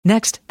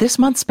Next, this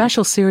month's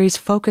special series,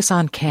 Focus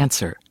on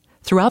Cancer.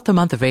 Throughout the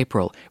month of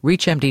April,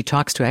 ReachMD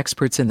talks to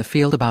experts in the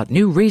field about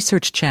new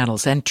research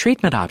channels and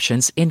treatment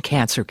options in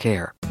cancer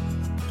care.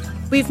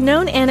 We've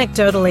known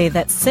anecdotally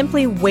that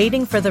simply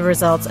waiting for the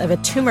results of a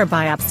tumor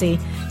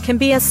biopsy can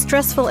be as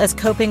stressful as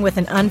coping with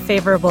an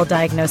unfavorable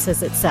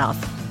diagnosis itself.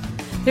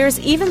 There's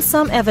even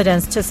some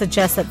evidence to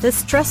suggest that this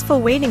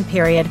stressful waiting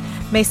period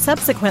may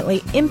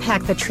subsequently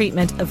impact the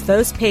treatment of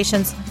those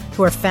patients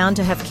who are found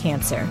to have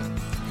cancer.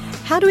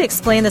 How do we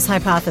explain this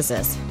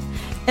hypothesis?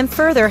 And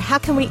further, how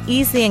can we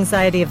ease the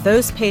anxiety of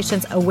those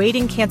patients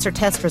awaiting cancer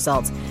test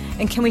results?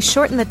 And can we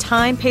shorten the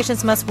time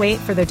patients must wait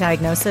for their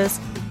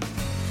diagnosis?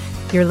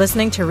 You're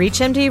listening to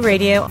ReachMD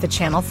Radio, the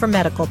channel for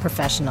medical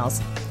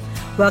professionals.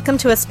 Welcome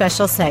to a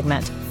special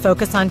segment,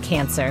 Focus on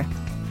Cancer.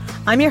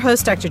 I'm your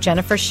host, Dr.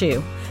 Jennifer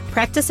Shu,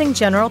 practicing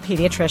general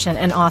pediatrician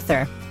and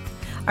author.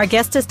 Our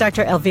guest is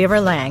Dr.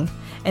 Elvira Lang,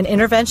 an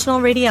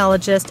interventional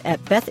radiologist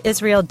at Beth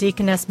Israel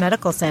Deaconess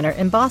Medical Center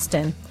in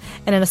Boston,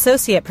 and an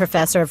associate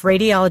professor of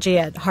radiology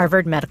at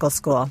Harvard Medical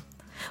School.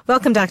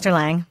 Welcome, Dr.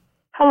 Lang.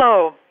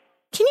 Hello.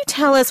 Can you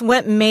tell us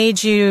what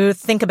made you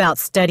think about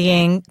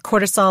studying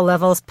cortisol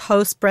levels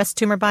post-breast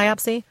tumor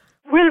biopsy?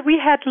 Well, we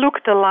had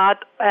looked a lot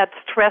at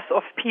stress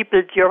of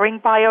people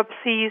during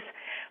biopsies,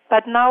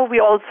 but now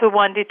we also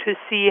wanted to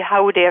see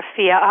how they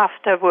fare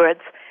afterwards.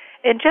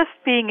 And just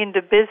being in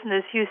the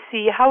business, you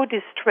see how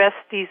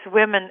distressed these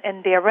women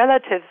and their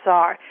relatives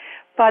are.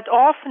 But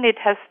often it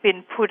has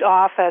been put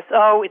off as,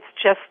 oh, it's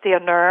just their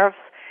nerves.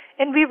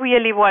 And we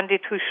really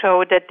wanted to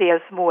show that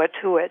there's more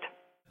to it.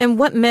 And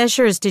what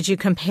measures did you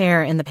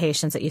compare in the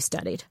patients that you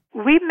studied?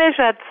 We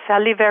measured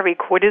salivary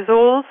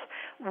cortisols,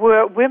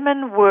 where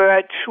women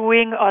were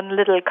chewing on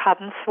little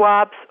cotton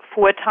swabs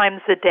 4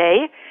 times a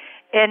day.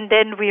 And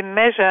then we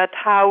measured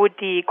how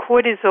the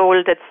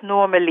cortisol that's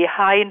normally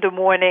high in the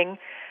morning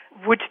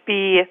would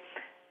be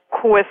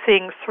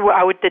coursing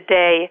throughout the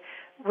day,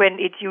 when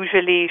it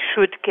usually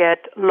should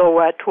get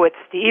lower towards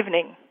the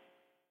evening.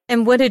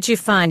 And what did you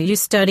find? You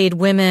studied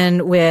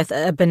women with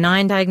a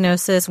benign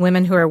diagnosis,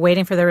 women who are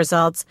waiting for the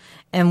results,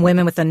 and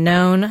women with a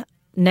known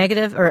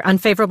negative or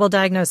unfavorable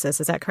diagnosis.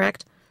 Is that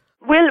correct?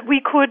 Well,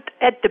 we could,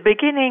 at the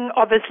beginning,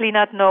 obviously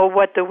not know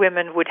what the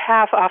women would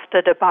have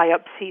after the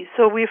biopsy.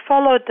 So we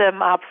followed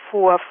them up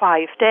for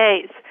 5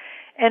 days.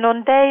 And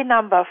on day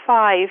number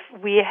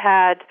 5, we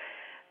had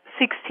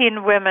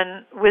 16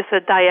 women with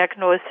a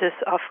diagnosis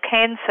of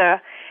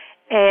cancer,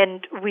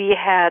 and we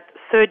had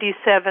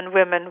 37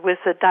 women with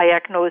a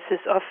diagnosis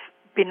of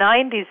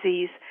benign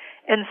disease,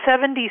 and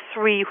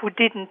 73 who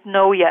didn't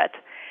know yet.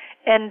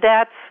 And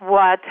that's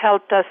what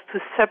helped us to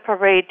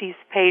separate these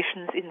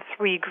patients in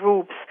 3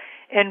 groups,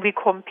 and we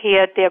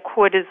compared their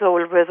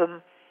cortisol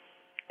rhythm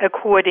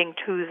according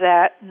to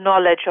their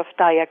knowledge of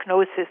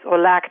diagnosis or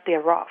lack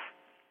thereof.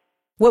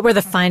 What were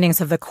the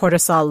findings of the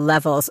cortisol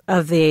levels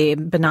of the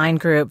benign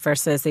group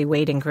versus the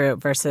waiting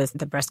group versus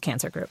the breast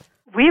cancer group?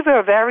 We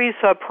were very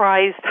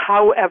surprised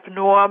how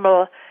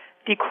abnormal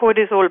the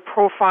cortisol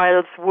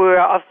profiles were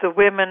of the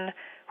women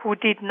who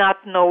did not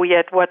know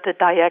yet what the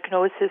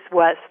diagnosis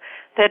was.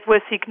 That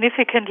was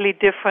significantly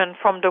different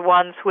from the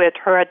ones who had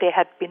heard they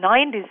had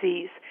benign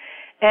disease,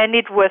 and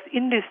it was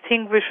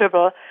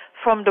indistinguishable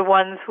from the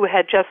ones who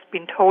had just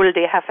been told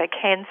they have a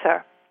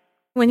cancer.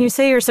 When you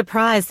say you're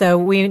surprised, though,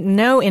 we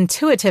know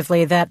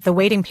intuitively that the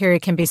waiting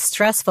period can be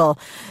stressful.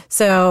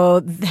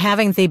 So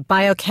having the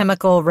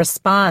biochemical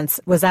response,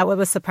 was that what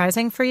was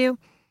surprising for you?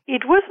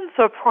 It wasn't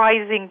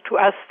surprising to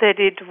us that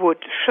it would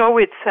show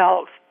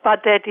itself, but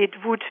that it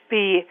would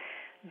be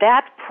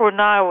that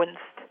pronounced.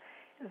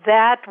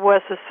 That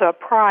was a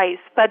surprise.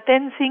 But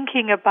then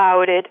thinking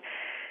about it,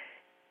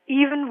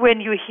 even when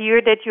you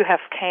hear that you have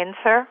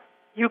cancer,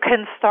 you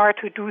can start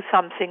to do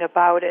something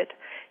about it.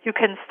 You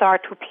can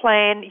start to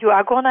plan. You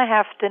are going to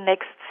have the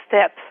next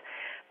steps.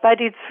 But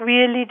it's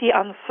really the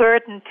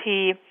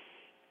uncertainty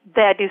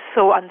that is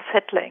so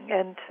unsettling.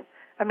 And,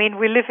 I mean,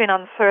 we live in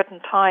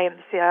uncertain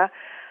times, yeah?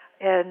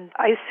 And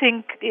I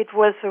think it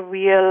was a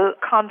real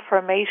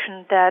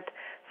confirmation that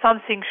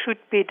something should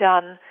be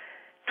done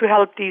to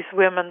help these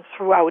women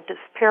throughout this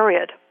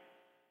period.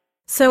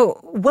 So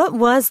what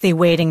was the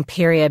waiting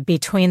period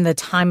between the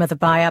time of the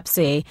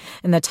biopsy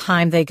and the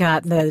time they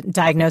got the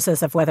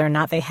diagnosis of whether or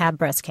not they had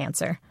breast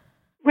cancer?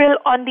 Well,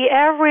 on the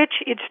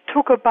average, it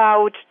took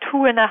about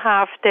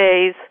 2.5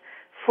 days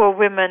for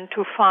women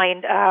to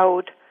find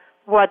out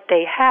what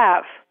they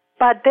have.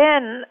 But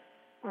then,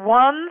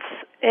 once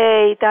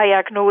a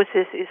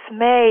diagnosis is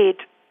made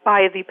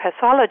by the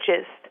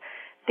pathologist,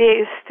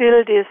 there is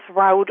still this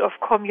route of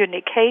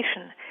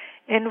communication.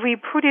 And we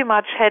pretty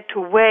much had to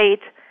wait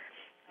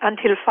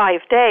until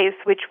 5 days,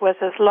 which was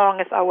as long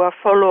as our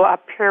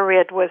follow-up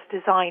period was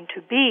designed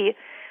to be,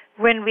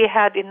 when we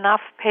had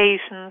enough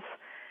patients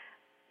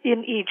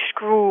in each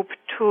group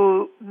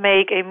to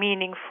make a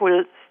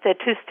meaningful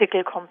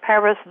statistical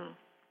comparison.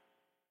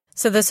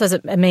 So this was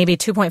a maybe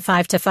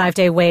 2.5 to 5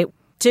 day wait.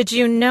 Did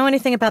you know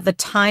anything about the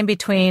time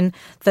between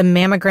the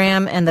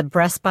mammogram and the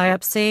breast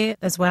biopsy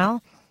as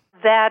well?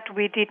 That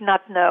we did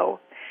not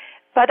know.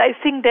 But I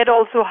think that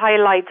also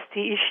highlights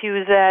the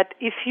issue that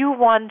if you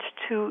want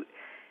to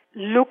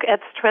look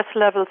at stress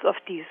levels of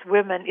these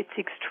women, it's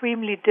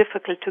extremely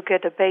difficult to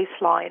get a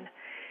baseline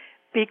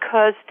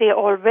because they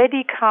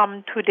already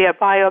come to their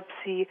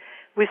biopsy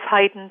with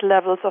heightened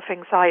levels of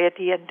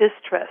anxiety and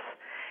distress.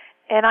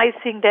 And I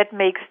think that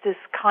makes this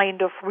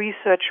kind of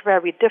research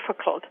very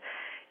difficult.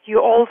 You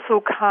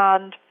also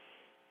can't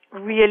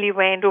really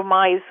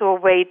randomize or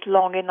wait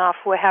long enough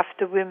or have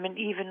the women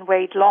even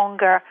wait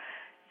longer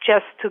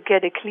just to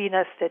get a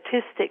cleaner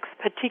statistics,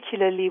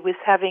 particularly with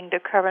having the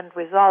current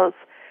results.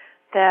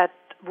 That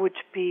would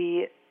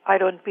be, I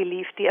don't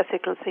believe, the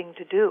ethical thing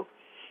to do.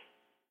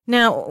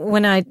 Now,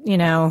 when I,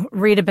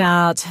 read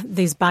about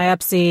these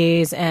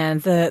biopsies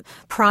and the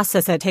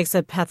process that it takes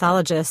a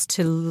pathologist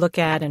to look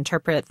at,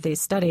 interpret these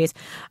studies,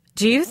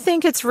 do you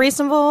think it's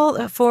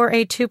reasonable for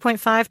a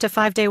 2.5 to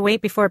 5 day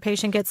wait before a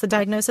patient gets the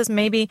diagnosis?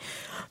 Maybe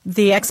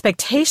the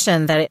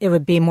expectation that it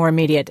would be more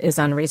immediate is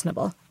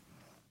unreasonable.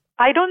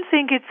 I don't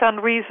think it's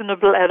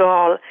unreasonable at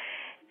all.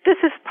 This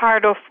is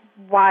part of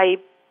why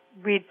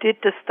we did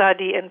the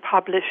study and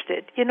published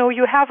it.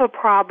 You have a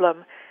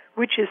problem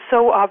which is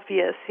so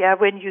obvious,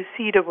 when you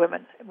see the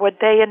women, what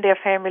they and their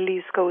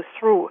families go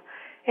through.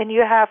 And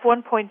you have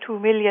 1.2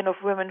 million of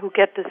women who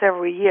get this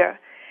every year.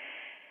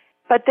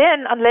 But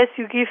then, unless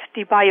you give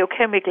the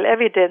biochemical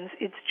evidence,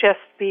 it's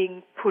just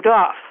being put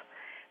off.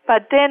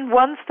 But then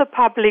once the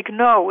public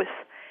knows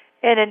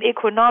and an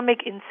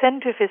economic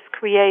incentive is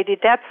created,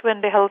 that's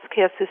when the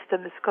healthcare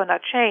system is going to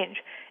change.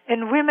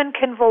 And women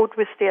can vote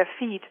with their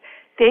feet.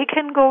 They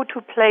can go to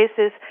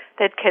places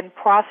that can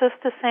process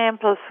the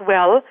samples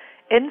well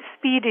and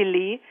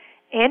speedily,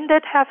 and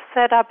that have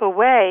set up a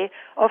way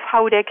of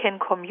how they can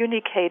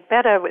communicate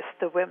better with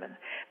the women.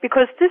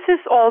 Because this is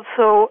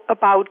also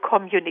about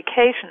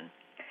communication.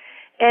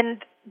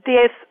 And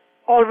there's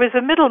always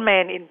a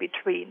middleman in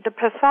between. The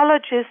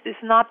pathologist is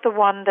not the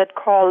one that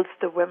calls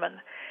the women.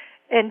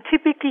 And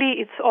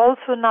typically it's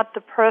also not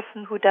the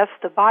person who does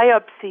the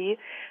biopsy,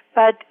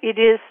 but it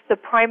is the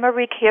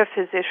primary care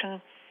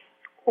physician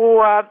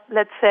or,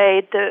 let's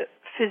say, the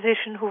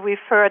physician who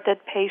referred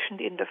that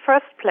patient in the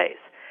first place,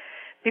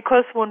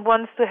 because one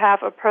wants to have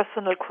a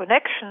personal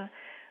connection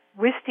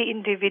with the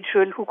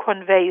individual who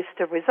conveys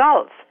the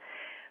results.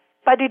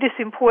 But it is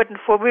important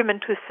for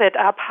women to set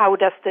up how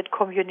does that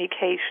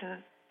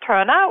communication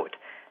turn out.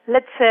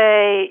 Let's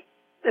say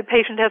the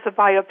patient has a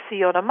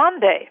biopsy on a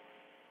Monday,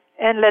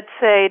 and let's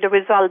say the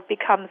result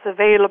becomes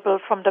available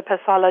from the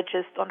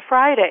pathologist on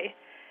Friday.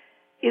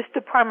 Is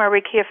the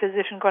primary care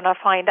physician going to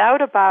find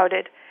out about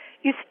it?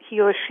 Is he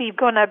or she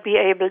going to be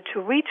able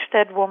to reach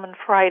that woman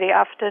Friday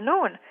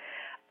afternoon?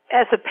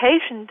 As a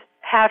patient,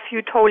 have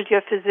you told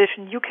your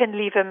physician, you can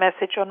leave a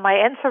message on my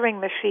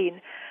answering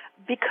machine?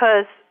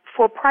 Because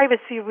for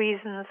privacy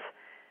reasons,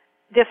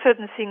 there are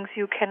certain things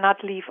you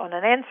cannot leave on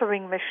an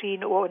answering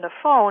machine or on a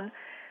phone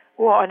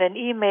or on an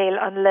email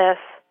unless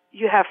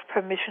you have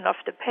permission of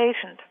the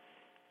patient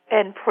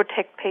and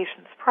protect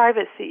patient's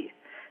privacy.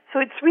 So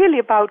it's really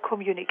about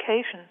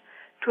communication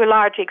to a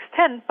large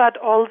extent, but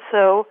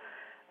also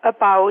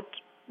about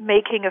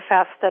making a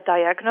faster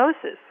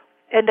diagnosis.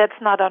 And that's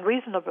not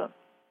unreasonable.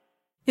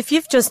 If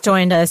you've just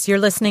joined us, you're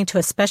listening to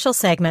a special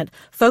segment,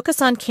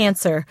 Focus on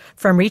Cancer,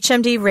 from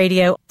ReachMD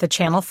Radio, the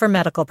channel for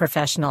medical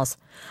professionals.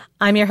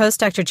 I'm your host,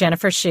 Dr.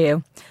 Jennifer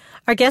Shu.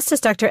 Our guest is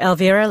Dr.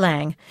 Elvira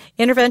Lang,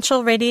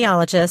 interventional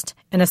radiologist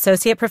and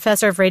associate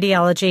professor of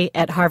radiology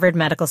at Harvard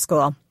Medical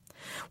School.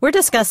 We're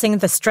discussing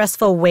the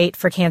stressful wait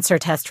for cancer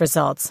test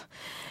results.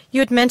 You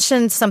had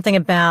mentioned something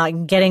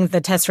about getting the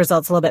test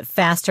results a little bit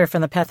faster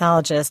from the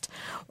pathologist.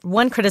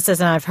 One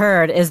criticism I've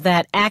heard is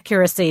that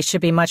accuracy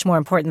should be much more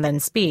important than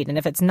speed. And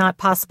if it's not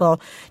possible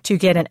to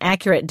get an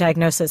accurate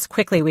diagnosis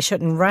quickly, we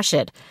shouldn't rush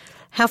it.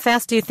 How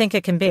fast do you think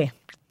it can be?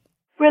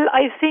 Well,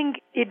 I think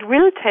it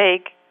will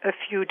take a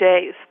few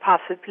days,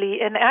 possibly.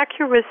 And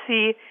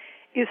accuracy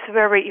is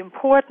very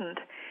important.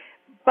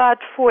 But,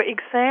 for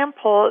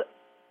example,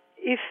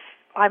 if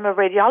I'm a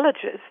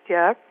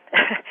radiologist,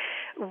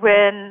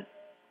 when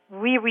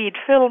we read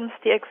films,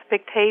 the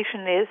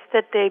expectation is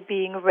that they're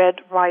being read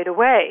right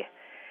away.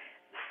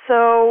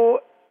 So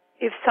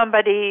if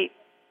somebody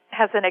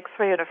has an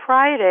X-ray on a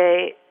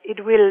Friday,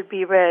 it will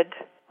be read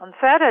on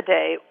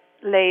Saturday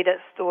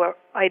latest, or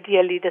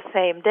ideally the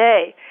same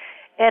day.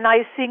 And I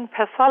think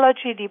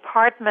pathology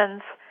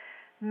departments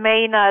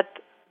may not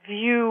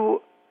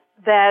view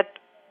that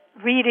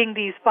reading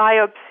these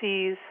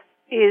biopsies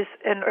is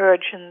an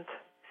urgent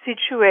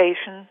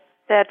situation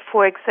that,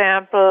 for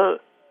example,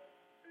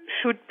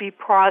 should be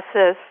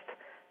processed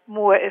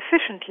more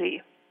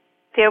efficiently.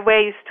 There are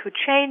ways to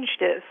change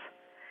this.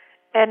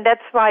 And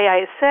that's why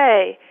I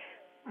say,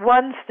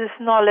 once this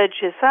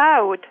knowledge is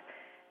out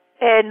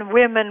and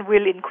women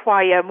will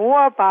inquire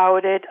more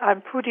about it,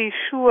 I'm pretty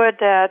sure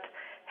that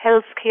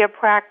healthcare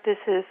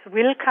practices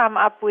will come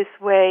up with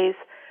ways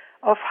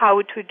of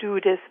how to do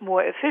this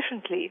more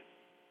efficiently.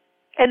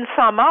 And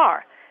some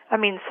are. I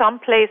mean, some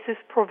places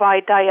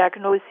provide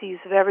diagnoses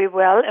very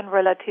well and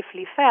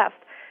relatively fast.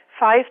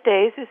 5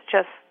 days is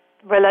just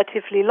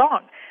relatively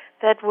long.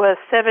 that was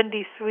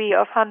 73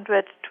 of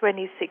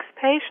 126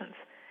 patients.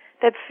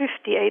 That's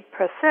 58%.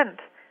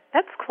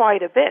 That's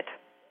quite a bit.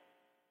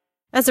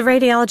 As a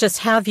radiologist,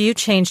 how have you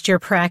changed your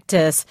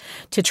practice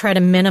to try to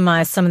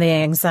minimize some of the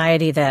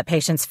anxiety that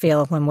patients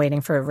feel when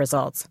waiting for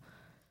results?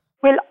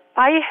 Well,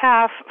 I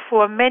have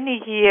for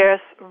many years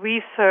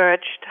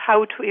researched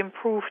how to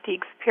improve the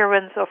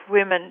experience of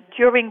women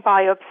during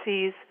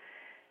biopsies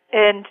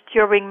and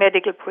during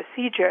medical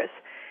procedures.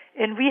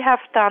 And we have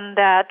done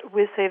that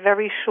with a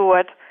very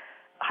short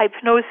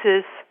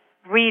hypnosis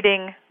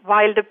reading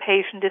while the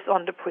patient is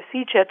on the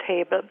procedure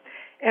table.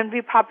 And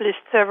we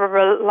published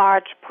several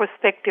large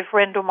prospective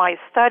randomized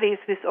studies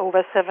with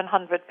over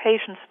 700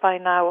 patients by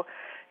now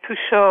to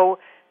show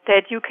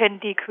that you can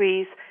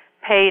decrease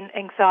pain,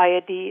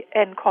 anxiety,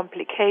 and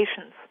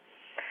complications.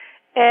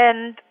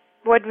 And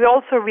what we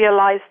also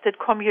realized that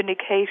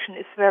communication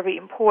is very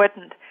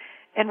important.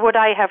 And what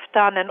I have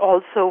done, and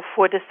also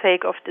for the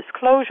sake of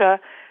disclosure,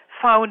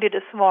 founded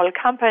a small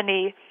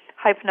company,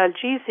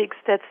 Hypnalgesics,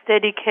 that's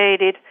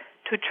dedicated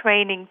to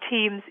training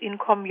teams in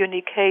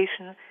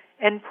communication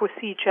and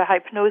procedure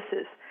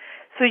hypnosis.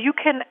 So you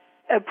can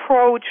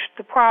approach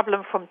the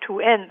problem from two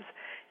ends.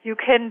 You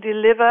can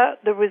deliver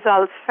the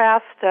results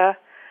faster,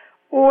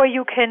 or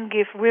you can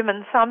give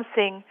women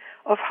something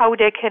of how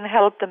they can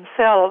help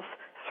themselves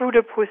through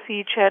the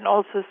procedure and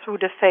also through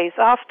the phase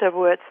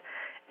afterwards.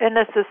 And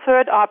as a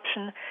third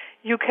option,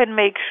 you can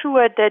make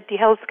sure that the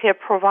healthcare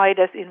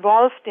providers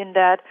involved in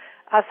that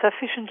are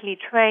sufficiently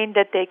trained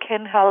that they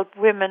can help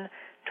women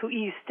to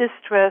ease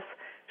distress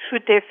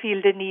should they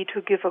feel the need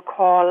to give a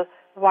call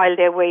while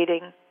they're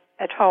waiting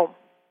at home.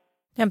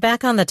 Now,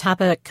 back on the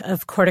topic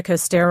of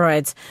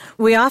corticosteroids,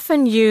 we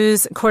often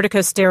use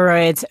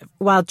corticosteroids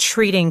while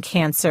treating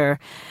cancer.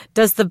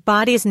 Does the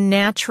body's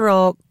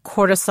natural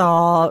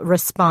cortisol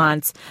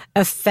response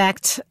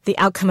affect the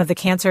outcome of the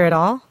cancer at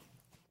all?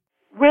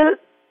 Well,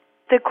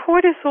 the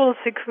cortisol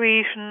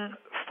secretion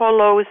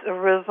follows a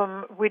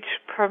rhythm which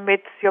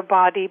permits your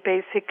body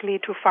basically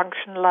to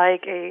function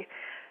like a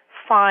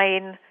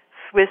fine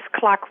Swiss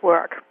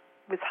clockwork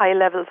with high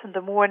levels in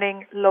the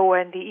morning, lower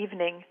in the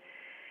evening.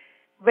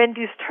 When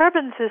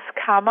disturbances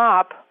come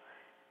up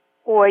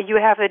or you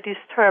have a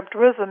disturbed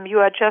rhythm, you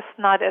are just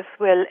not as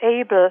well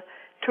able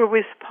to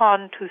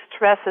respond to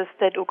stresses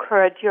that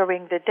occur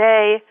during the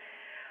day.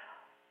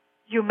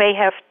 You may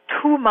have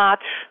too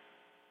much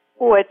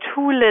or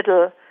too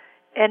little,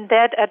 and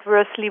that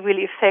adversely will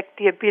affect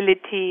the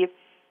ability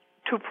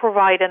to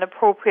provide an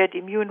appropriate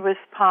immune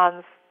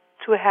response,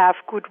 to have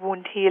good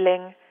wound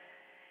healing,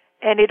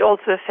 and it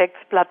also affects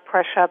blood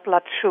pressure,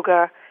 blood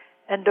sugar,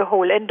 and the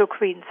whole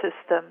endocrine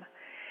system.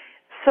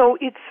 So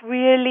it's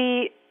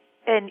really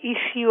an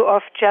issue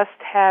of just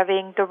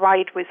having the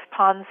right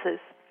responses.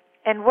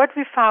 And what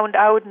we found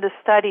out in the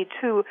study,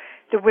 too,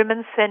 the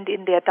women sent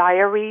in their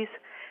diaries.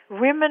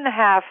 Women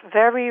have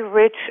very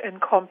rich and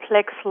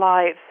complex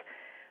lives.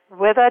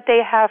 Whether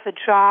they have a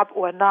job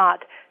or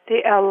not,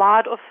 there are a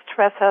lot of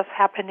stressors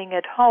happening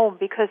at home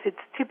because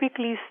it's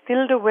typically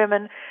still the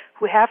women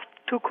who have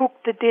to cook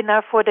the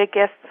dinner for the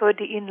guests or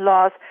the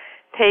in-laws,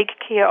 take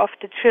care of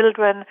the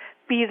children,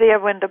 be there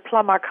when the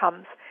plumber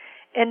comes.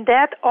 And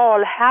that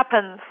all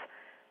happens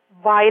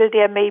while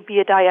there may be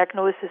a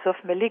diagnosis of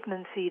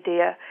malignancy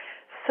there.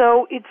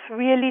 So it's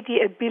really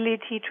the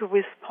ability to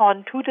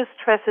respond to the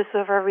stresses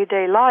of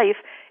everyday life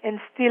and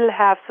still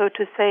have, so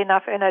to say,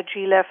 enough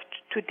energy left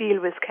to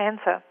deal with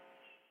cancer.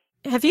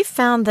 Have you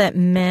found that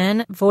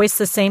men voice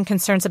the same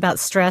concerns about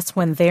stress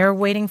when they're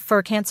waiting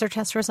for cancer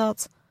test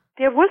results?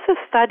 There was a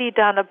study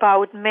done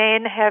about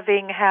men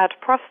having had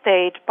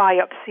prostate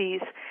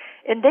biopsies,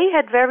 and they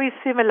had very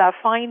similar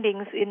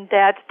findings in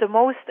that the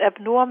most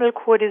abnormal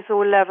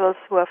cortisol levels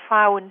were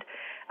found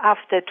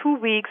after 2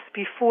 weeks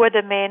before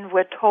the men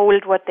were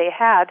told what they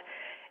had.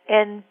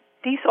 And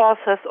these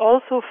authors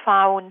also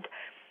found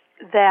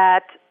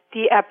that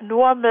the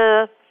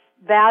abnormal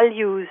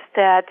values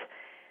that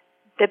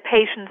the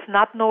patients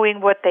not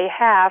knowing what they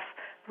have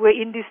were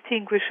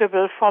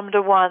indistinguishable from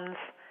the ones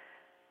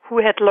who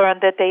had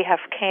learned that they have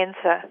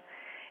cancer.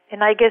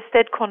 And I guess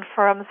that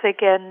confirms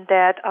again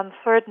that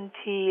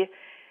uncertainty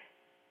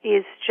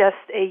is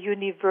just a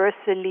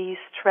universally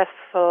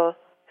stressful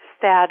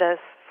status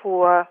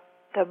for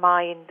the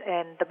mind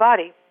and the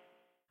body.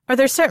 Are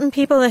there certain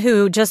people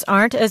who just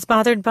aren't as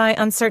bothered by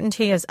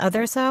uncertainty as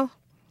others, though?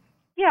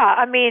 Yeah,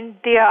 I mean,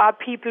 there are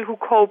people who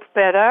cope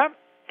better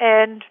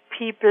and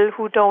people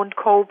who don't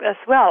cope as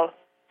well,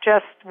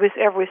 just with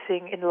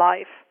everything in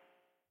life.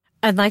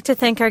 I'd like to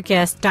thank our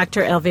guest,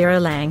 Dr. Elvira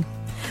Lang.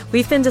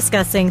 We've been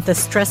discussing the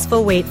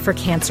stressful wait for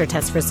cancer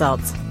test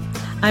results.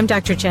 I'm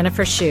Dr.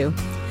 Jennifer Shu.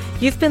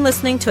 You've been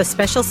listening to a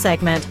special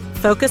segment,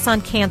 Focus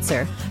on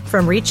Cancer,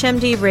 from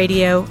ReachMD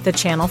Radio, the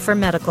channel for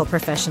medical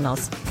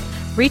professionals.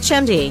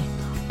 ReachMD,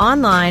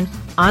 online,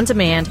 on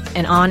demand,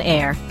 and on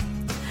air.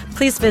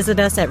 Please visit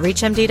us at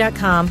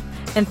reachmd.com,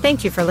 and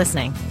thank you for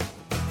listening.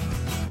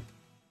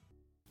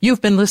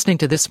 You've been listening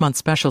to this month's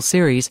special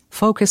series,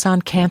 Focus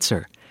on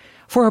Cancer.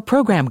 For a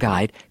program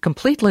guide,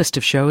 complete list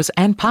of shows,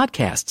 and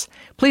podcasts,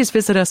 please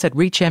visit us at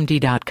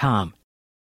ReachMD.com.